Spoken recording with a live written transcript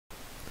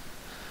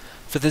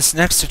For this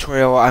next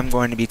tutorial, I'm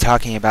going to be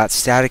talking about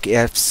static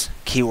ifs,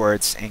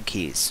 keywords, and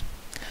keys.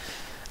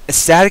 A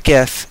static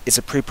if is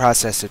a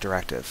preprocessor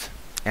directive,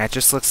 and it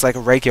just looks like a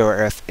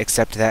regular if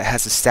except that it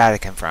has a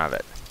static in front of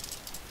it.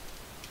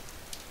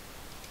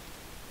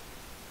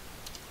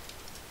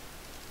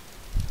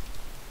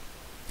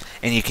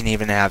 And you can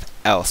even have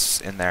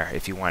else in there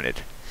if you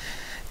wanted.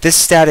 This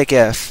static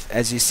if,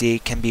 as you see,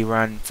 can be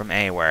run from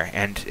anywhere,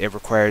 and it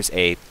requires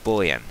a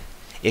boolean.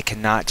 It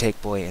cannot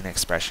take boolean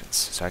expressions,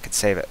 so I can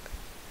save it.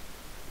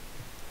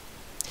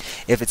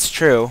 If it's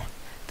true,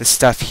 the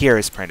stuff here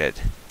is printed.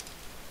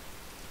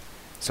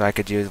 So I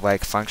could do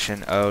like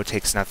function O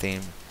takes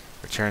nothing,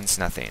 returns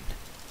nothing,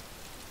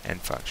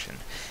 end function.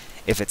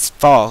 If it's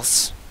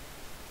false,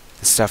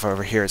 the stuff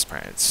over here is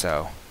printed,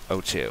 so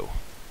O2.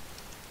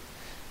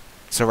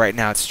 So right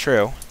now it's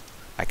true.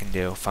 I can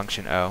do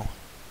function O,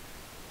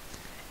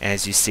 and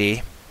as you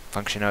see,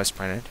 function O is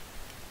printed.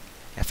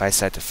 If I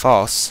set to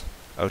false,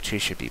 O2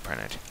 should be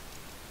printed.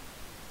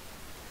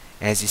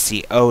 And as you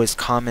see, O is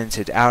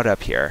commented out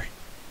up here,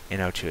 and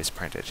O2 is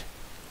printed.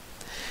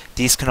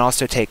 These can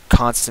also take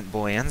constant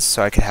booleans,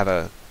 so I could have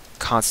a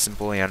constant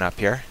boolean up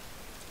here.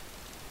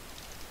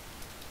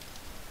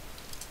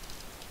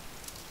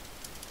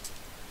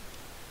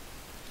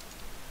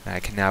 And I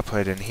can now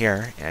put it in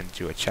here and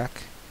do a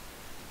check.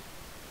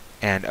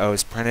 And O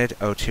is printed,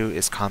 O2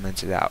 is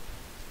commented out.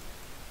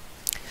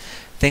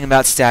 Thing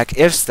about static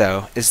ifs,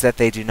 though, is that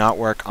they do not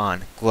work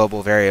on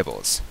global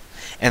variables.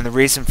 And the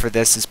reason for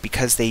this is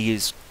because they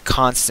use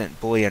constant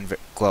boolean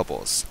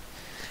globals.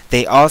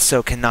 They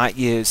also cannot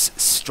use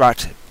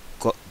struct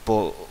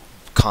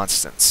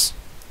constants.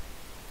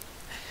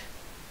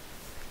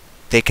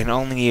 They can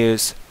only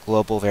use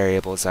global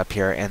variables up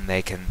here, and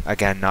they can,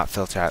 again, not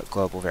filter out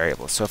global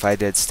variables. So if I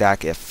did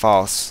static if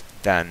false,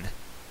 then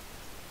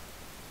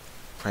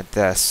print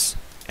this,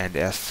 and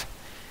if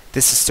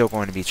this is still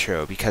going to be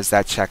true, because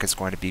that check is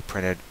going to be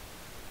printed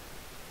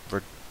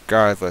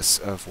regardless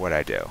of what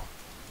I do.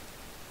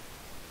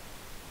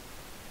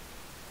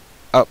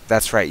 Oh,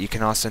 that's right, you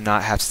can also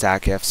not have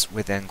static ifs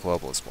within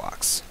globals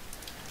blocks.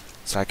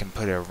 So I can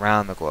put it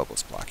around the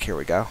globals block. Here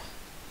we go.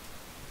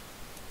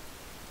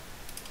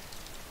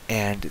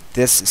 And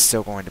this is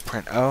still going to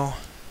print O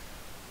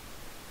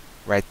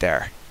right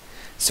there.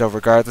 So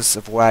regardless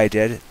of what I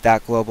did,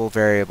 that global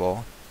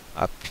variable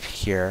up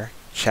here,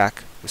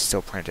 check, was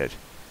still printed.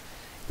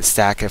 The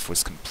static if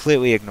was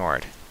completely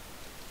ignored.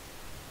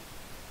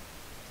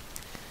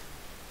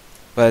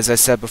 But as I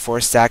said before,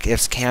 static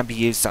ifs can be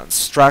used on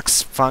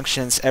structs,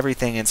 functions,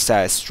 everything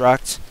inside a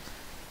struct.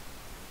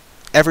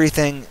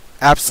 Everything,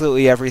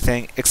 absolutely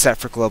everything, except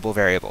for global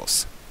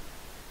variables.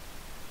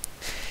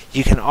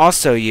 You can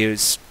also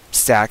use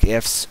static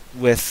ifs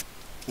with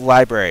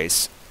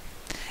libraries.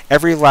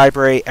 Every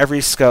library,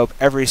 every scope,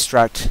 every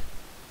struct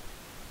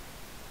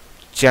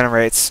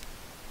generates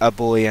a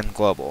boolean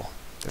global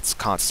that's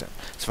constant.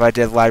 So if I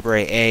did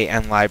library A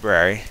and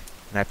library,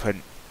 and I put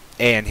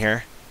A in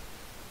here,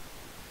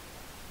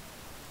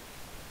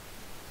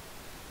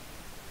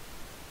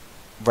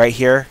 right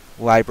here,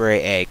 library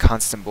A,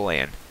 constant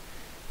boolean.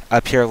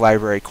 Up here,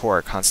 library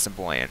core, constant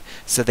boolean.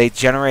 So they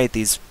generate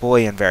these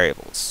boolean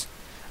variables.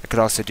 I could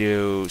also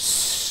do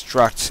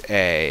struct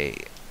A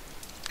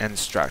and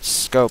struct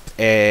scope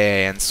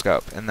A and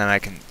scope, and then I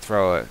can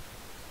throw a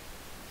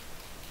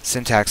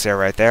syntax error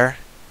right there.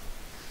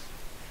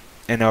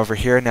 And over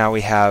here now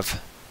we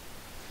have,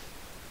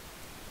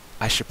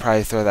 I should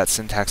probably throw that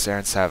syntax error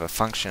inside of a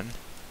function.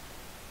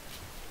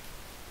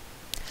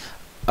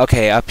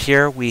 Okay, up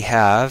here we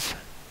have,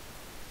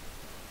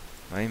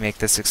 let me make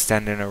this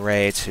extend an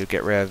array to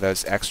get rid of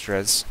those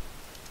extras.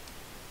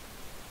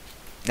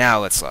 Now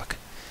let's look.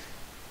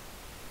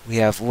 We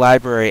have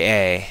library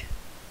A,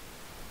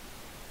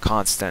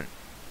 constant,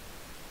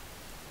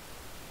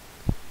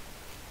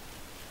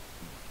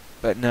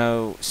 but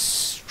no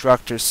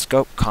struct or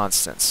scope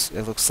constants.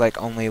 It looks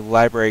like only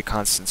library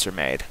constants are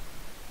made.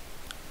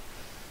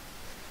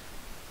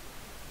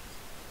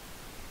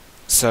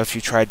 So if you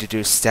tried to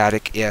do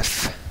static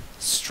if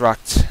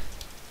struct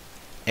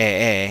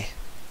AA,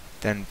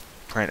 then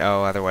print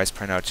O, otherwise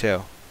print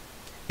O2,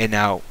 it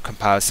now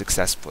compiles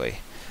successfully.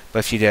 But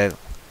if you did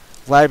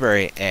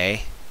library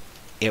A,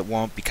 it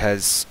won't,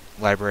 because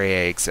library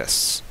A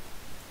exists.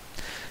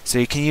 So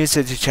you can use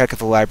it to check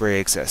if a library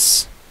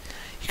exists.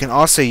 You can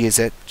also use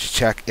it to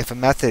check if a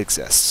method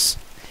exists.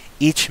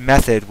 Each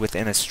method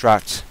within a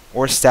struct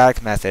or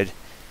static method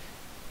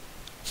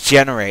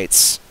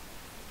generates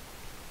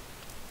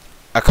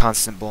a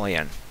constant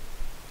boolean.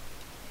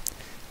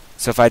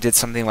 So if I did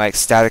something like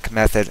static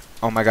method,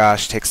 oh my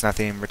gosh, takes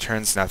nothing,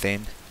 returns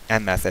nothing,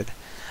 end method,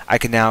 I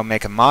can now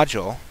make a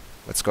module.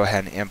 Let's go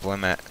ahead and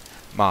implement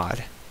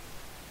mod.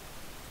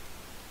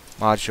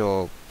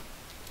 Module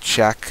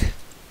check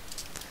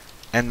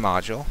end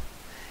module.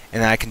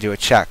 And then I can do a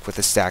check with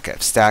the static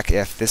if. Static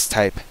if this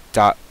type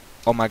dot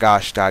oh my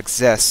gosh dot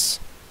exists,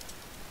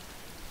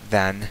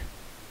 then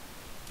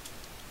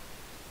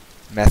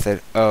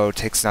method O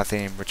takes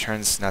nothing,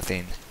 returns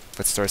nothing.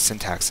 Let's throw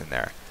syntax in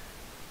there.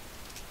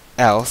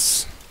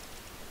 Else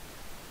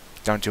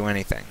don't do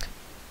anything.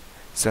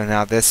 So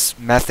now this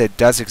method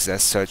does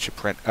exist, so it should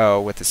print O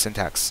with the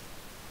syntax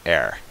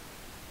error.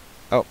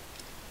 Oh.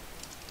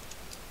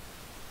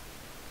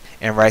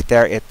 And right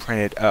there it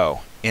printed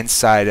O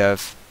inside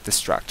of the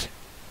struct.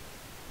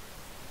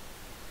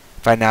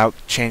 If I now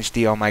change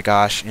the oh my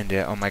gosh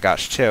into oh my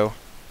gosh 2,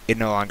 it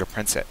no longer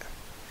prints it.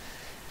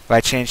 If I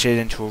change it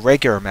into a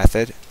regular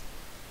method,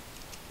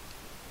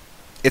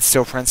 it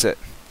still prints it.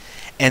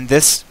 And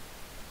this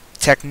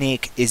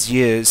technique is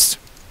used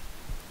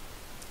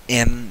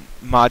in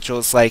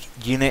modules like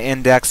unit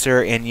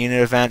indexer and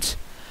unit event,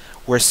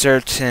 where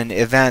certain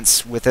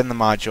events within the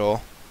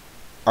module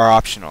are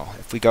optional.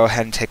 If we go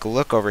ahead and take a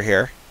look over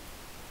here,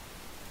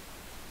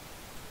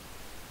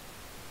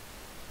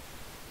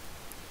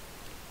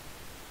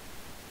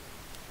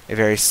 a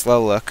very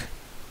slow look,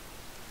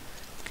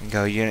 we can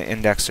go unit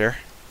indexer,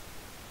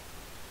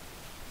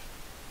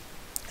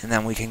 and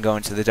then we can go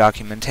into the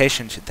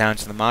documentation down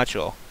to the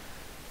module.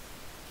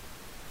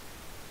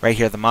 Right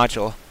here, the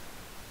module.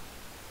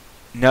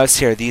 Notice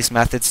here, these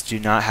methods do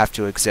not have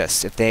to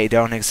exist. If they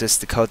don't exist,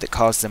 the code that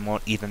calls them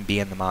won't even be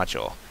in the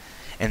module.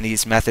 And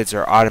these methods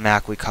are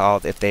automatically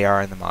called if they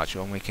are in the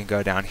module. And we can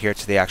go down here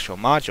to the actual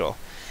module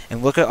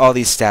and look at all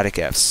these static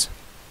ifs.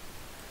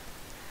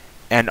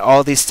 And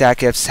all these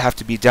static ifs have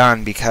to be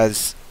done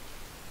because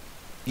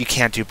you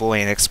can't do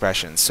Boolean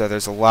expressions. So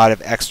there's a lot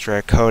of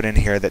extra code in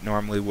here that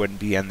normally wouldn't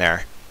be in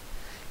there.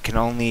 You can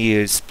only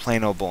use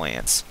plain old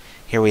Booleans.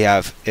 Here we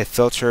have if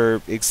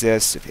filter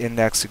exists, if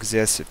index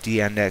exists, if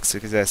deindex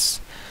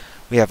exists.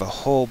 We have a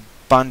whole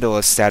bundle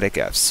of static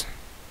ifs.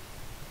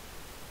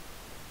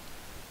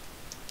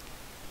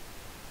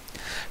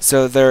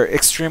 So they're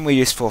extremely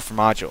useful for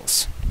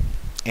modules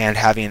and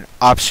having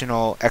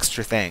optional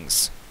extra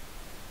things.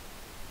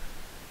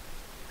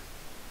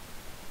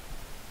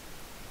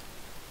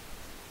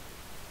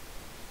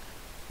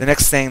 The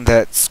next thing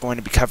that's going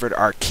to be covered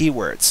are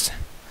keywords.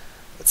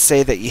 Let's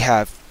say that you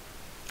have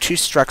two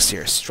structs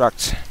here,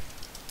 struct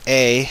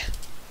A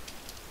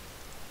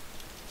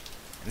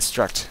and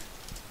struct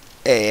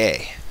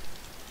AA.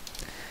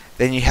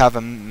 Then you have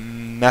a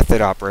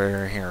method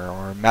operator here,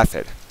 or a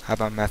method. How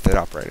about method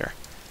operator?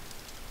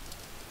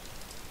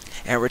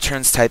 And it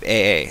returns type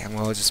AA, and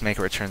we'll just make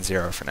it return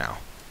 0 for now.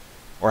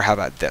 Or how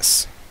about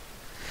this?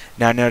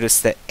 Now notice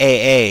that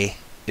AA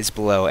is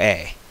below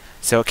A,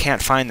 so it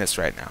can't find this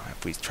right now.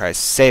 If we try to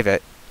save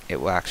it, it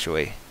will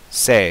actually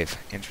save,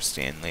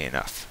 interestingly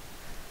enough.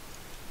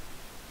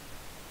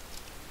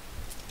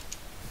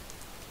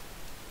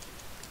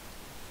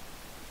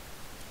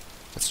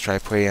 Let's try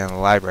putting it in the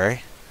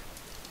library.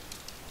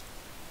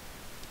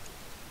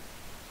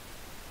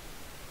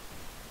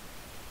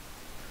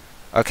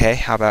 Okay,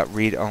 how about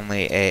read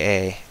only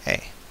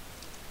AAA?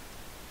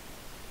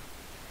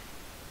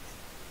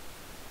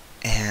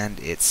 And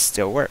it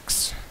still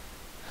works.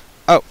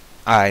 Oh,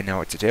 I know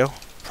what to do.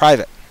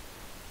 Private.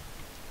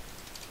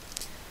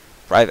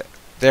 Private.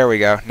 There we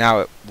go. Now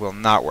it will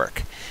not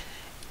work.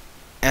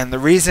 And the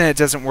reason it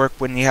doesn't work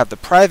when you have the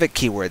private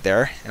keyword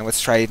there, and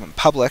let's try even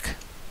public,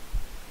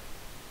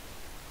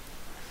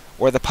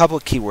 or the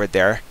public keyword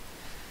there,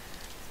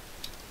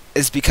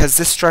 is because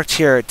this struct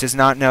here does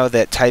not know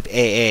that type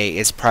AA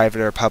is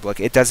private or public.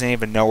 It doesn't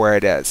even know where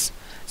it is.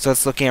 So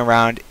it's looking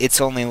around,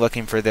 it's only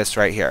looking for this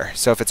right here.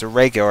 So if it's a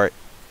regular,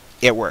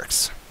 it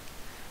works.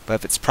 But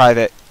if it's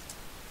private,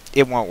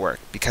 it won't work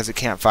because it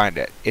can't find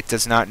it. It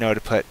does not know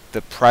to put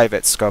the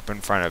private scope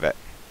in front of it.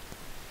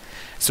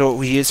 So what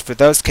we use for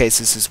those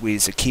cases is we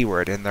use a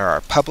keyword, and there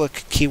are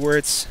public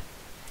keywords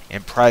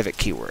and private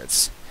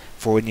keywords.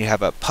 For when you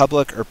have a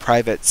public or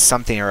private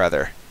something or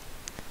other,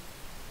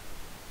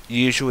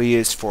 usually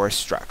used for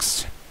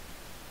structs.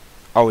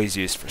 Always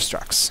used for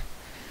structs.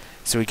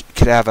 So we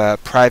could have a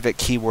private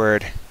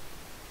keyword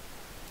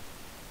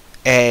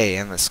A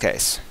in this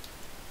case,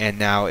 and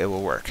now it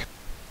will work.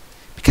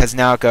 Because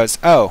now it goes,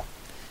 oh,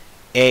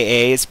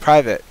 AA is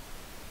private.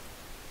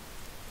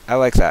 I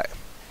like that.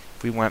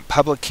 If we went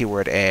public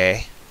keyword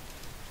AA,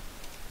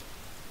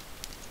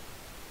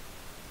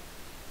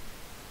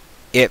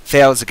 it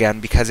fails again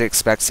because it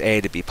expects A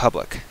to be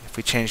public. If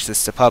we change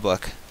this to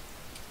public,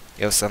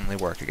 it'll suddenly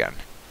work again.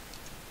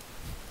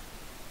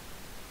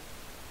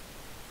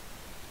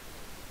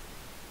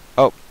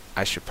 Oh,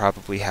 I should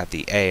probably have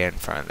the A in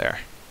front of there.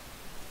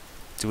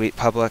 Delete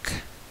public.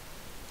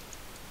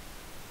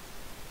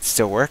 It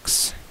still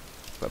works,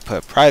 but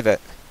put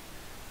private,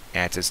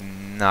 and it does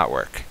not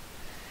work.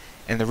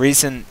 And the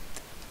reason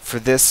for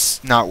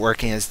this not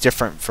working is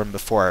different from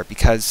before,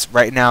 because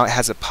right now it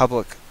has a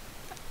public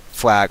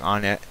flag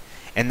on it,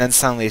 and then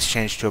suddenly it's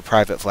changed to a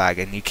private flag,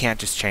 and you can't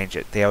just change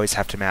it. They always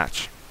have to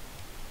match.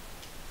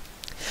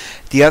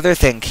 The other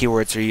thing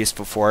keywords are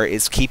useful for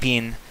is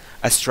keeping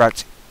a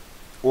struct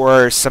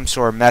or some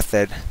sort of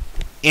method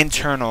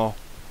internal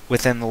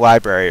within the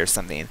library or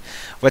something.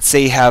 Let's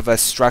say you have a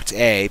struct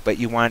A, but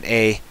you want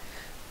a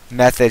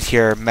method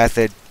here,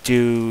 method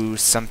do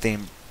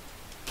something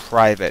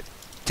private,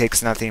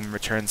 takes nothing,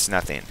 returns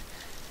nothing.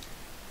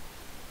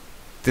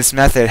 This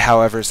method,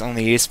 however, is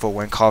only useful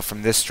when called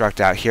from this struct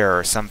out here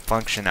or some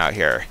function out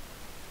here.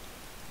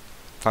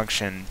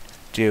 Function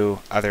do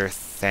other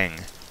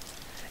thing.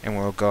 And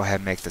we'll go ahead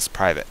and make this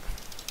private.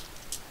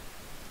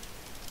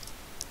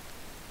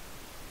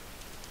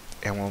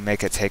 And we'll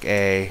make it take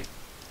a,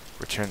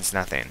 returns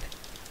nothing.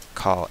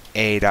 Call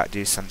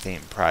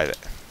a.doSomething private.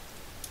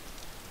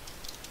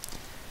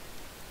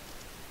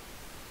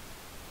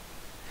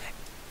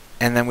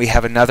 And then we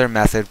have another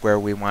method where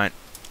we want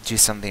do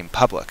something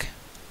public.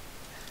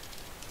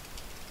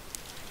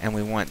 And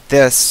we want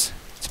this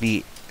to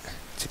be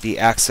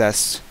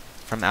accessed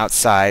from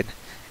outside,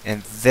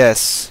 and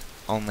this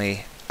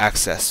only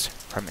accessed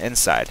from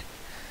inside.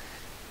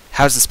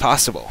 How is this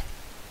possible?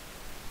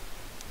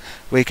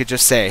 We could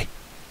just say,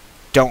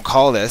 don't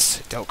call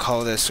this,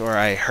 or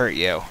I hurt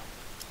you.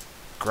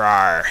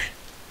 Grar.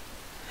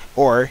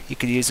 Or you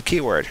could use a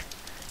keyword.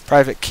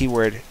 Private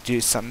keyword,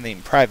 do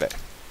something private.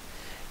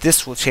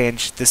 This will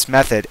change this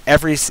method.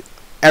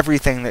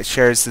 Everything that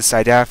shares this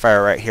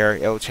identifier right here,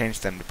 it will change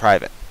them to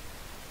private.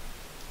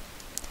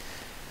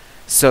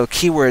 So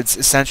keywords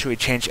essentially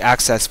change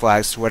access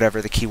flags to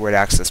whatever the keyword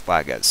access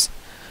flag is.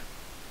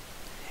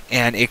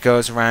 And it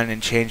goes around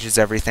and changes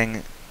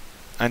everything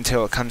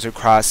until it comes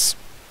across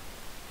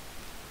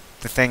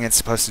the thing it's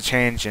supposed to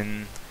change,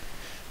 and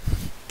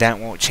that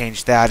won't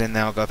change that, and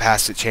then it'll go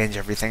past it, change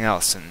everything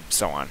else, and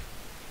so on.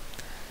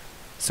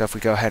 So if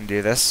we go ahead and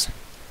do this,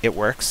 it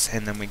works,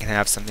 and then we can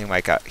have something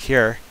like out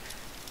here,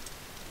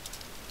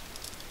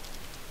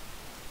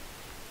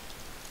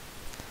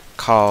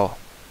 call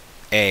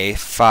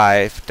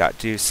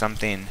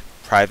a5.doSomething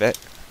private.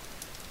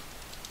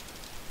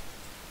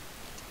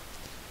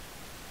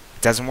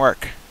 It doesn't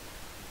work.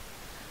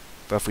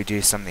 But if we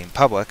do something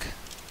public,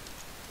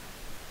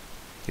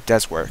 it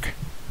does work.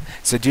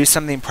 So do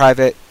something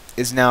private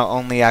is now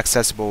only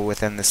accessible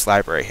within this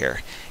library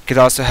here. You could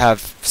also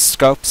have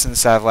scopes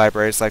inside of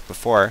libraries like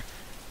before,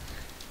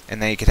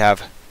 and then you could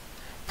have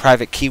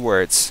private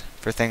keywords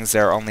for things that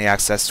are only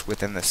accessed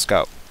within the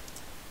scope,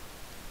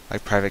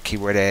 like private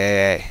keyword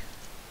AAA.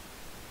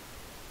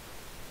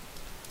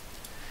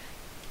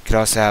 You could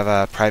also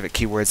have private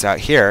keywords out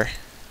here.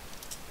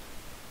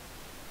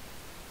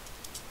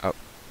 Oh.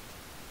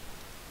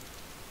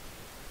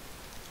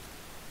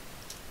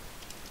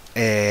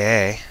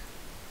 AAA.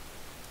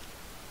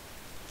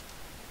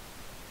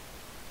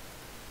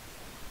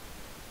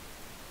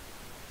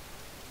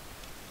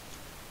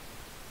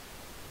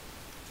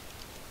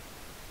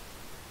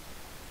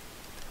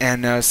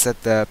 And notice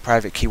that the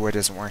private keyword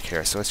doesn't work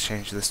here, so let's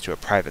change this to a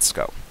private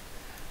scope.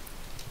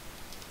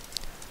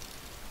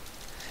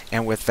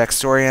 And with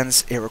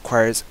vectorians, it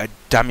requires a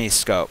dummy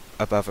scope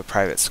above a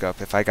private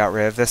scope. If I got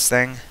rid of this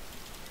thing,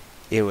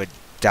 it would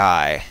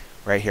die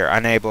right here,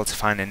 unable to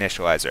find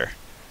initializer.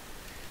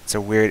 It's a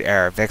weird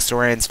error.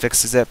 Vectorians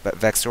fixes it, but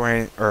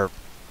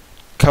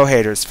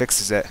Cohaters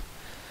fixes it.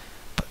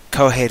 But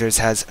Cohaters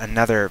has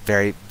another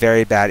very,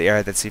 very bad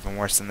error that's even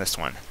worse than this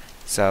one.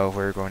 So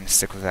we're going to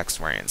stick with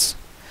vectorians.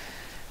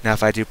 Now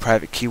if I do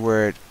private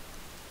keyword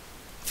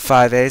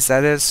 5A's,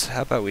 that is,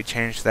 how about we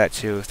change that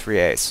to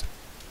 3A's?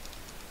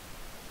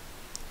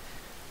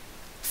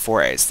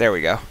 4A's, there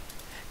we go.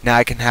 Now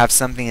I can have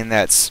something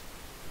that's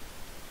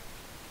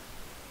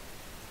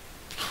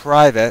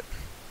private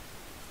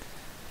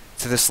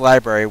to this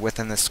library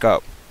within the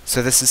scope.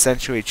 So this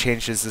essentially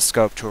changes the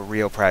scope to a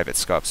real private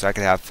scope. So I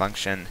could have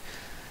function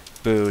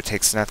boo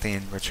takes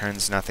nothing,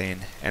 returns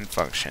nothing, and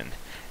function.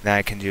 Now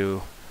I can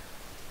do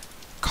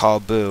call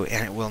boo,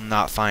 and it will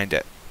not find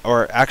it.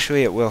 Or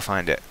actually it will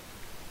find it.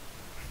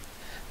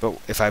 But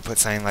if I put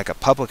something like a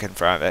public in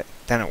front of it,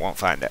 then it won't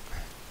find it.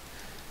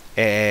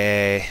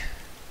 And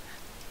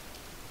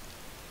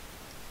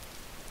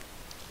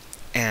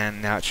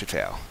now it should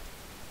fail.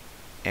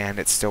 And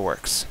it still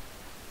works.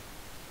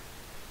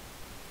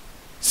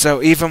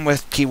 So even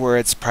with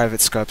keywords, private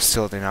scopes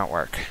still do not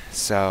work.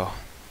 So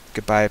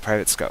goodbye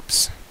private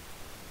scopes.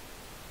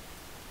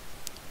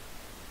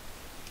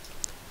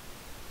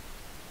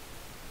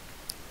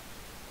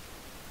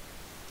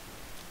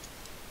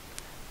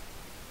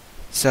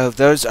 So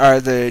those are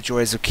the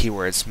joys of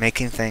keywords,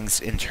 making things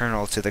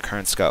internal to the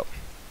current scope.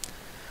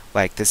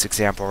 Like this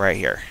example right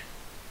here.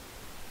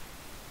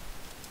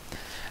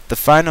 The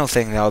final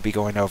thing that I'll be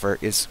going over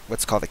is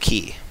what's called a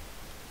key.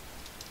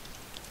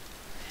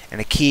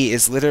 And a key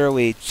is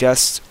literally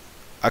just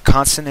a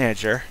constant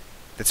integer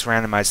that's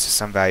randomized to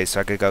some value, so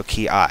I could go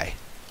key I.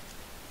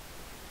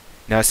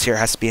 Notice here it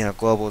has to be in a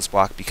globals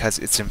block because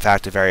it's in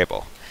fact a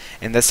variable.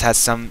 And this has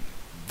some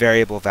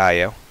variable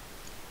value.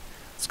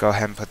 Let's go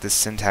ahead and put this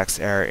syntax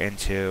error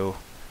into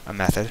a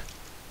method.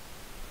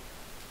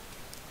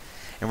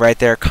 And right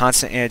there,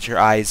 constant integer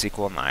I is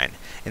equal to 9.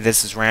 And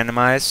this is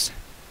randomized,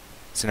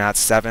 so now it's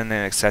 7 and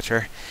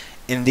etc.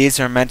 And these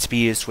are meant to be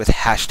used with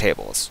hash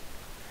tables,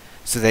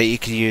 so that you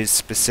can use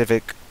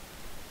specific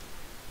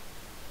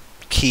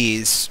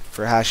keys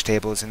for hash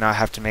tables and not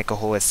have to make a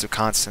whole list of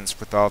constants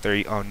with all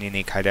their own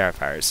unique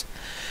identifiers.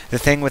 The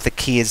thing with a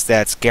key is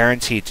that it's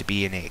guaranteed to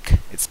be unique.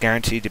 It's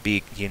guaranteed to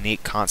be a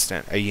unique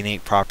constant, a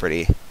unique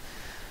property.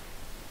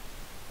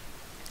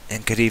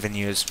 and could even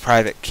use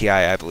private key,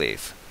 I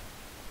believe.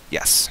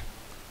 Yes.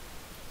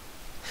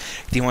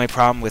 The only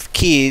problem with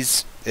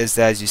keys is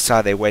that, as you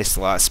saw, they waste a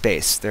lot of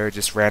space. They're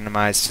just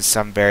randomized to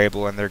some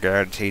variable and they're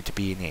guaranteed to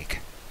be unique.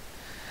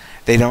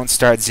 They don't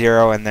start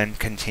 0 and then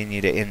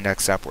continue to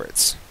index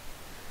upwards.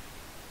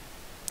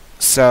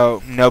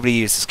 So nobody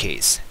uses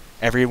keys.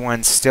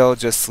 Everyone still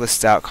just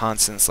lists out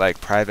constants like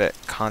private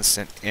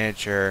constant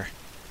integer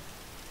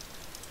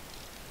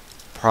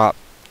prop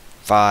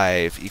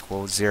 5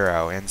 equals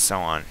 0 and so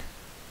on.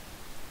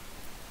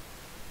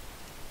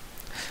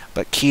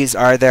 But keys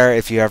are there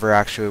if you ever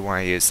actually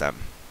want to use them.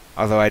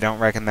 Although I don't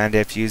recommend it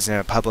if using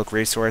a public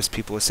resource.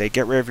 People will say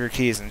get rid of your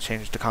keys and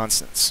change to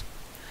constants.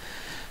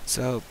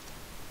 So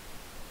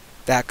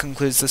that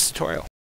concludes this tutorial.